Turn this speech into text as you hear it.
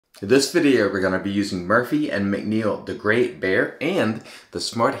In this video, we're going to be using Murphy and McNeil, the Great Bear, and the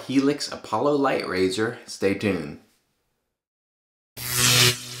Smart Helix Apollo Light Razor. Stay tuned.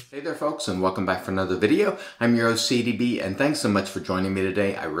 Hey there folks, and welcome back for another video. I'm your IAMCDB, and thanks so much for joining me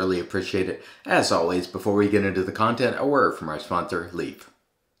today. I really appreciate it. As always, before we get into the content, a word from our sponsor, Leaf.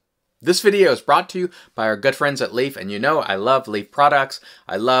 This video is brought to you by our good friends at Leaf, and you know I love Leaf products.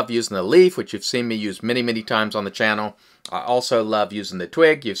 I love using the Leaf, which you've seen me use many times on the channel. I also love using the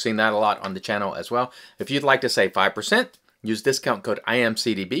Twig. You've seen that a lot on the channel as well. If you'd like to save 5%, use discount code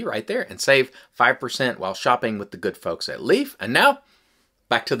IAMCDB right there and save 5% while shopping with the good folks at Leaf. And now,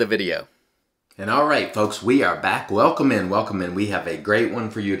 back to the video. And all right, folks, we are back. Welcome in, welcome in. We have a great one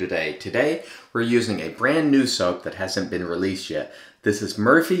for you today. Today, we're using a brand new soap that hasn't been released yet. This is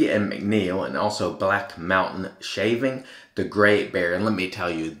Murphy and McNeil and also Black Mountain Shaving, the Great Bear. And let me tell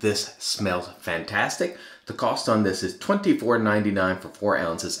you, this smells fantastic. The cost on this is $24.99 for 4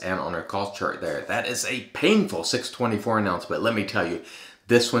 ounces, and on our cost chart there, that is a painful $6.24 an ounce. But let me tell you,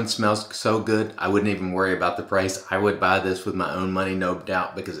 this one smells so good, I wouldn't even worry about the price. I would buy this with my own money, no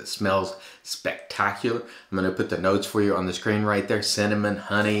doubt, because it smells spectacular. I'm going to put the notes for you on the screen right there. Cinnamon,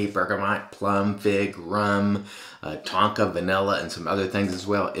 honey, bergamot, plum, fig, rum, tonka, vanilla, and some other things as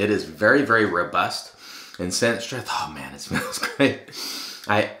well. It is very robust in scent strength. Oh man, it smells great.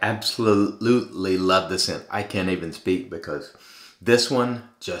 I absolutely love the scent. I can't even speak because this one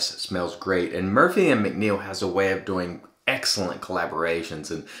just smells great. And Murphy and McNeil has a way of doing excellent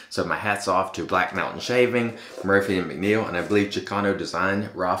collaborations, and so my hat's off to Black Mountain Shaving, Murphy and McNeil, and I believe Chicano Design,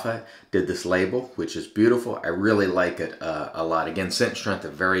 Rafa, did this label, which is beautiful. I really like it a lot. Again, scent strength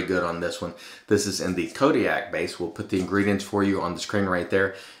is very good on this one. This is in the Kodiak base. We'll put the ingredients for you on the screen right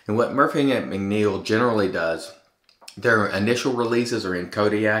there. And what Murphy and McNeil generally does, their initial releases are in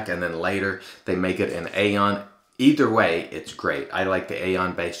Kodiak, and then later they make it in Aeon. Either way, it's great. I like the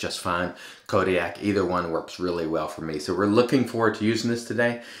Aeon base just fine. Kodiak, either one works really well for me. So we're looking forward to using this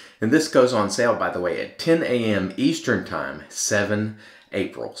today. And this goes on sale, by the way, at 10 a.m. Eastern Time, 7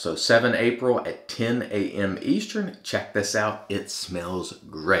 April. So 7 April at 10 a.m. Eastern. Check this out. It smells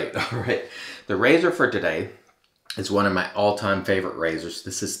great. All right. The razor for today is one of my all-time favorite razors.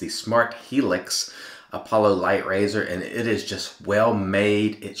 This is the Smart Helix Apollo Light Razor, and it is just well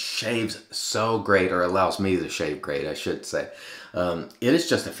made. It shaves so great, or allows me to shave great, I should say. It is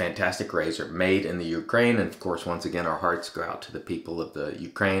just a fantastic razor made in the Ukraine, and of course, once again, our hearts go out to the people of the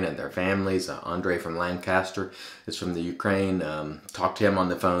Ukraine and their families. Andre from Lancaster is from the Ukraine. Talked to him on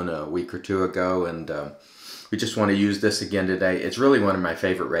the phone a week or two ago, and we just want to use this again today. It's really one of my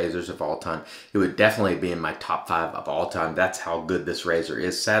favorite razors of all time. It would definitely be in my top 5 of all time. That's how good this razor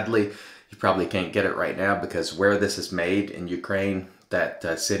is. Sadly, you probably can't get it right now because where this is made in Ukraine,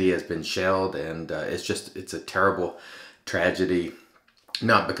 that city has been shelled, and it's a terrible tragedy,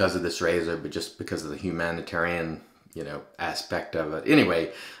 not because of this razor, but just because of the humanitarian, aspect of it.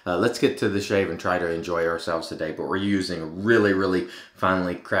 Anyway, let's get to the shave and try to enjoy ourselves today. But we're using a really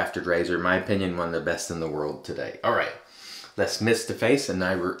finely crafted razor. In my opinion, one of the best in the world today. All right. Let's mist the face, and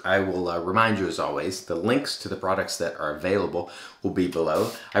I will remind you, as always, the links to the products that are available will be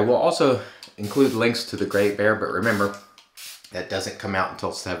below. I will also include links to the Great Bear, but remember, that doesn't come out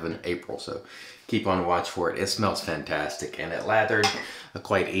until 7 April, so keep on watch for it. It smells fantastic, and it lathered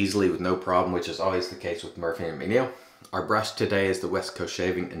quite easily with no problem, which is always the case with Murphy and McNeil. Our brush today is the West Coast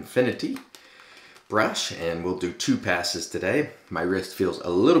Shaving Infinity brush, and we'll do 2 passes today. My wrist feels a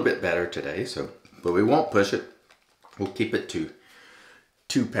little bit better today, but we won't push it. We'll keep it to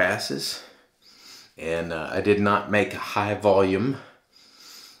 2 passes. And I did not make a high volume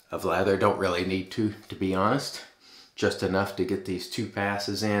of lather. Don't really need to be honest. Just enough to get these 2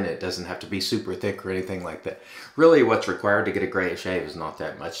 passes in. It doesn't have to be super thick or anything like that. Really, what's required to get a great shave is not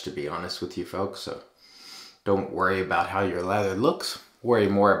that much, to be honest with you folks. So don't worry about how your lather looks. Worry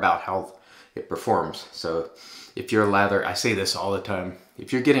more about how it performs. So if your lather, I say this all the time,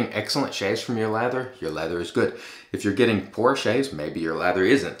 if you're getting excellent shaves from your lather is good. If you're getting poor shaves, maybe your lather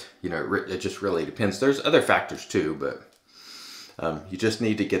isn't. It just really depends. There's other factors too, but you just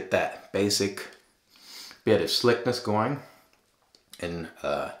need to get that basic bit of slickness going, and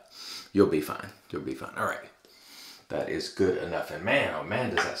you'll be fine. You'll be fine. All right. That is good enough. And man, oh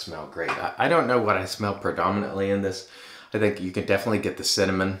man, does that smell great. I don't know what I smell predominantly in this. I think you can definitely get the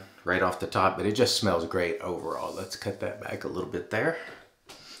cinnamon right off the top, but it just smells great overall. Let's cut that back a little bit there.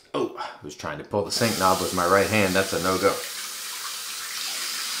 Oh, I was trying to pull the sink knob with my right hand. That's a no-go.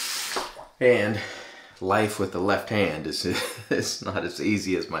 And life with the left hand is not as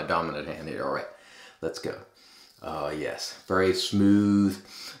easy as my dominant hand here. All right, let's go. Oh yes, very smooth.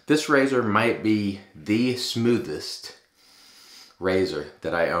 This razor might be the smoothest razor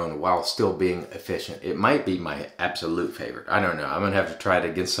that I own while still being efficient. It might be my absolute favorite. I don't know. I'm gonna have to try it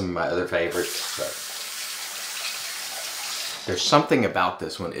against some of my other favorites, but there's something about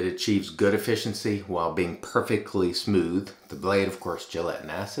this one. It achieves good efficiency while being perfectly smooth. The blade, of course, gelatin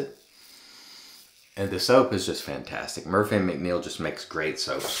acid. And the soap is just fantastic. Murphy & McNeil just makes great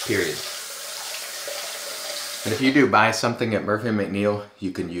soaps, period. And if you do buy something at Murphy & McNeil,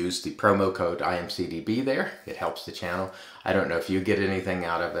 you can use the promo code IAMCDB there. It helps the channel. I don't know if you get anything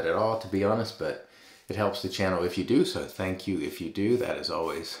out of it at all, to be honest, but it helps the channel if you do, so thank you if you do. That is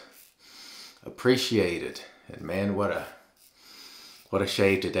always appreciated. And man, what a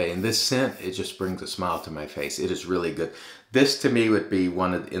shave today. And this scent, it just brings a smile to my face. It is really good. This to me would be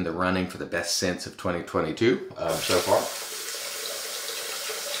one in the running for the best scents of 2022 so far.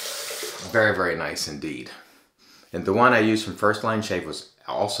 Very, very nice indeed. And the one I used from First Line Shave was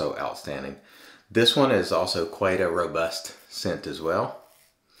also outstanding. This one is also quite a robust scent as well.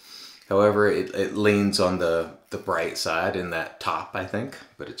 However, it leans on the bright side in that top, I think,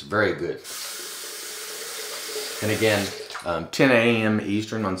 but it's very good. And again, 10 a.m.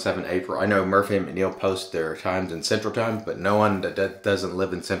 Eastern on 7 April. I know Murphy & McNeil post their times in Central Time, but no one that doesn't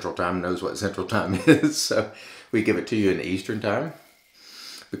live in Central Time knows what Central Time is. So we give it to you in Eastern Time,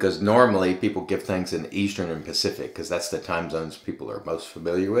 because normally people give things in Eastern and Pacific because that's the time zones people are most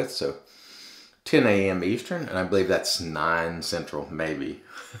familiar with. So 10 a.m. Eastern, and I believe that's 9 Central, maybe.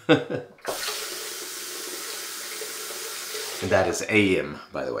 And that is a.m.,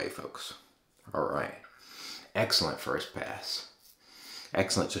 by the way, folks. All right. Excellent first pass.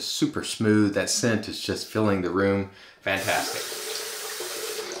 Excellent, just super smooth. That scent is just filling the room. Fantastic.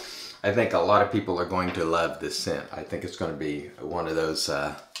 I think a lot of people are going to love this scent. I think it's going to be one of those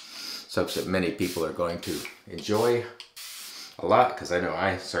soaps that many people are going to enjoy a lot, because I know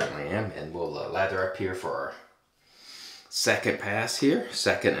I certainly am. And we'll lather up here for our second pass here.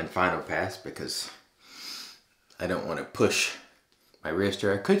 Second and final pass, because I don't want to push my wrist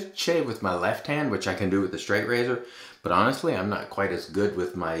here. I could shave with my left hand, which I can do with the straight razor, but honestly, I'm not quite as good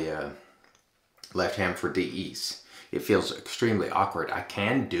with my left hand for DEs. It feels extremely awkward. I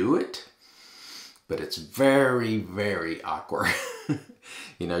can do it, but it's very, very awkward.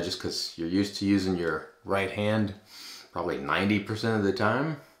 You know, just because you're used to using your right hand probably 90% of the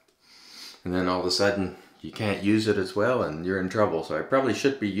time, and then all of a sudden you can't use it as well and you're in trouble. So I probably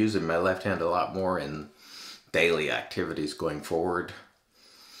should be using my left hand a lot more in daily activities going forward.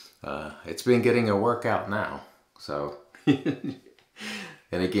 It's been getting a workout now, so. And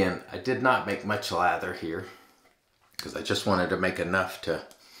again, I did not make much lather here because I just wanted to make enough to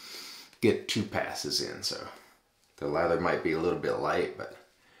get 2 passes in. So the lather might be a little bit light, but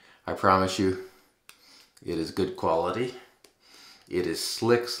I promise you it is good quality. It is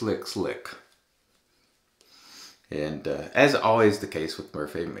slick, slick, slick. And as always the case with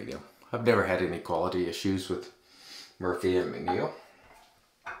Murphy & McNeil, I've never had any quality issues with Murphy & McNeil,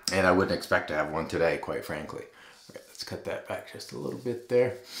 and I wouldn't expect to have one today, quite frankly. All right, let's cut that back just a little bit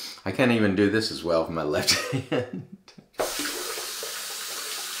there. I can't even do this as well with my left hand.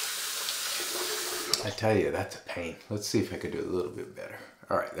 I tell you, that's a pain. Let's see if I could do it a little bit better.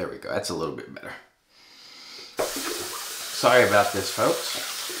 All right, there we go. That's a little bit better. Sorry about this,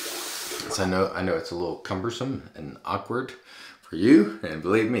 folks. I know it's a little cumbersome and awkward for you, and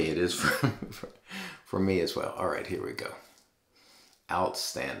believe me, it is for me as well. All right, here we go.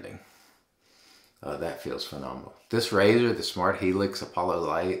 Outstanding. That feels phenomenal. This razor, the Smart Helix Apollo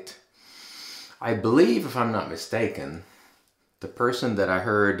Light, I believe, if I'm not mistaken, the person that I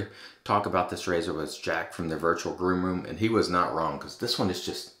heard talk about this razor was Jack from the Virtual Groom Room, and he was not wrong, because this one is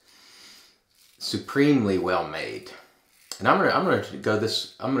just supremely well made. And I'm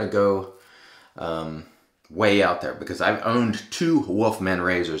gonna go way out there, because I've owned 2 Wolfman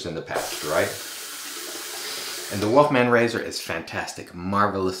razors in the past, right? And the Wolfman razor is fantastic,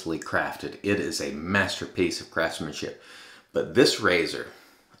 marvelously crafted. It is a masterpiece of craftsmanship. But this razor,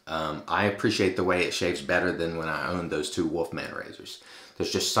 I appreciate the way it shaves better than when I owned those 2 Wolfman razors.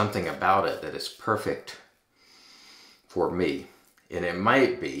 There's just something about it that is perfect for me. And it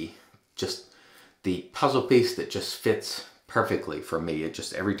might be just the puzzle piece that just fits perfectly for me. It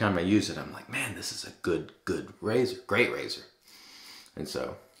just, every time I use it, I'm like, man, this is a good razor, great razor. And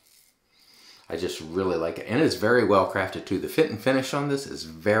so I just really like it. And it's very well crafted too. The fit and finish on this is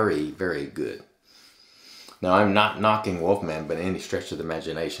very, very good. Now, I'm not knocking Wolfman by any stretch of the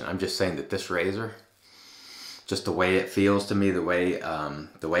imagination. I'm just saying that this razor, just the way it feels to me, the way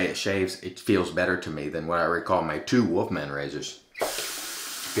it shaves, it feels better to me than what I recall my 2 Wolfman razors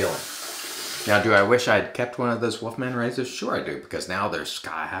feeling. Now, do I wish I'd kept one of those Wolfman razors? Sure I do, because now they're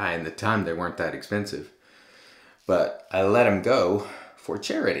sky high, and at the time they weren't that expensive. but I let him go for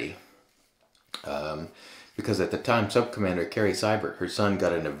charity. Because at the time, Sub Commander Carrie Seibert, her son,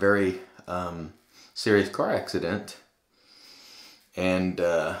 got in a very serious car accident, and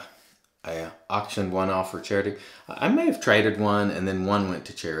I auctioned one off for charity. I may have traded one, and then one went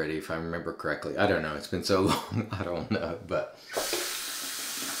to charity, if I remember correctly. I don't know. It's been so long, I don't know. But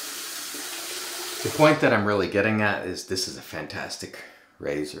the point that I'm really getting at is this is a fantastic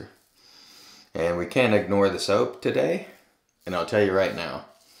razor. And we can't ignore the soap today. And I'll tell you right now,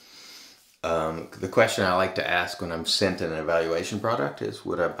 the question I like to ask when I'm sent an evaluation product is,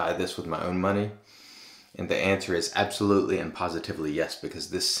 would I buy this with my own money? And the answer is absolutely and positively yes, because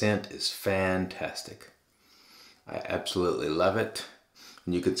this scent is fantastic. I absolutely love it.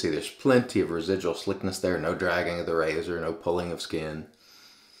 And you can see there's plenty of residual slickness there, no dragging of the razor, no pulling of skin.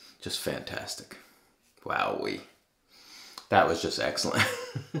 Just fantastic. Wowee. That was just excellent.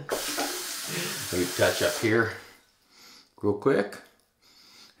 Let me touch up here real quick.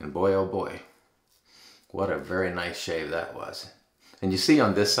 And boy, oh boy, what a very nice shave that was. And you see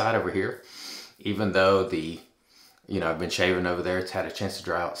on this side over here, even though I've been shaving over there, it's had a chance to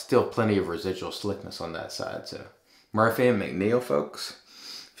dry out, still plenty of residual slickness on that side. So Murphy and McNeil, folks,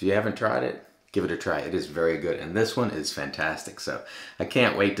 if you haven't tried it, give it a try. It is very good. And this one is fantastic. So I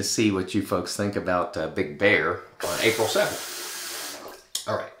can't wait to see what you folks think about Big Bear on April 7th.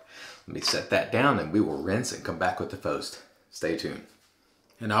 All right, let me set that down and we will rinse and come back with the post. Stay tuned.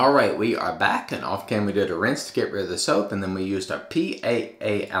 And all right, we are back, and off cam we did a rinse to get rid of the soap, and then we used our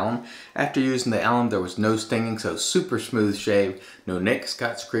PAA alum. After using the alum, there was no stinging, so super smooth shave. No nicks,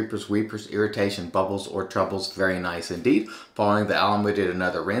 cuts, creepers, weepers, irritation, bubbles, or troubles. Very nice indeed. Following the alum, we did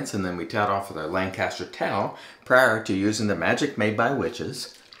another rinse, and then we towed off with our Lancaster towel prior to using the Magic Made by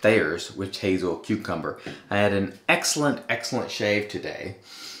Witches, Thayer's Witch Hazel Cucumber. I had an excellent, excellent shave today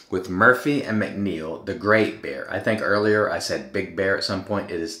with Murphy and McNeil, the Great Bear. I think earlier I said Big Bear at some point.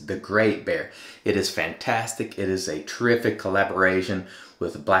 It is the Great Bear. It is fantastic. It is a terrific collaboration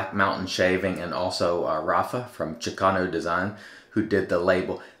with Black Mountain Shaving and also Rafa from Chicano Design, who did the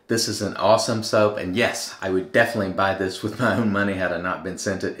label. This is an awesome soap, and yes, I would definitely buy this with my own money had I not been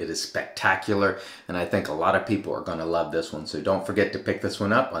sent it. It is spectacular, and I think a lot of people are going to love this one. So don't forget to pick this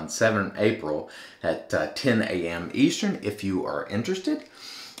one up on 7 April at 10 a.m. Eastern if you are interested.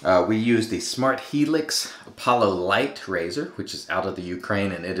 We use the Smart Helix Apollo Light razor, which is out of the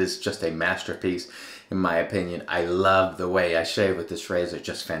Ukraine, and it is just a masterpiece in my opinion. I love the way I shave with this razor,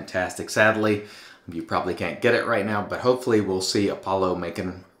 just fantastic. Sadly, you probably can't get it right now, but hopefully we'll see Apollo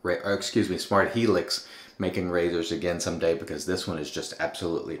making, Smart Helix making razors again someday, because this one is just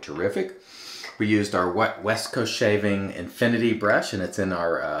absolutely terrific. We used our West Coast Shaving Infinity brush, and it's in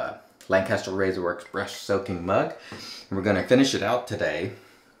our Lancaster Razor Works brush soaking mug. And we're going to finish it out today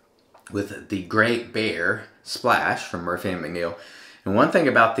with the Great Bear Splash from Murphy and McNeil. And one thing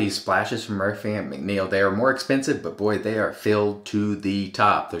about these splashes from Murphy and McNeil, they are more expensive, but boy, they are filled to the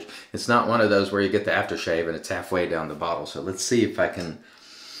top. It's not one of those where you get the aftershave and it's halfway down the bottle. So let's see if I can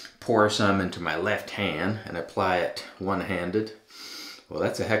pour some into my left hand and apply it one-handed. Well,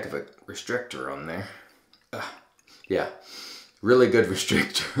 that's a heck of a restrictor on there. Yeah, really good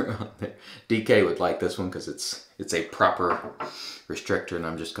restrictor on there. DK would like this one because it's a proper restrictor, and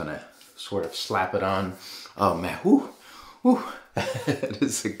I'm just gonna sort of slap it on. Oh man, whoo, whoo. It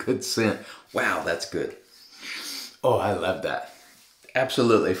is a good scent. Wow, that's good. Oh, I love that.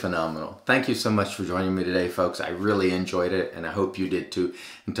 Absolutely phenomenal. Thank you so much for joining me today, folks. I really enjoyed it, and I hope you did too.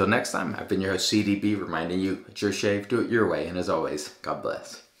 Until next time, I've been your host, CDB, reminding you, it's your shave, do it your way, and as always, God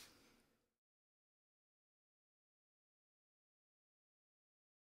bless.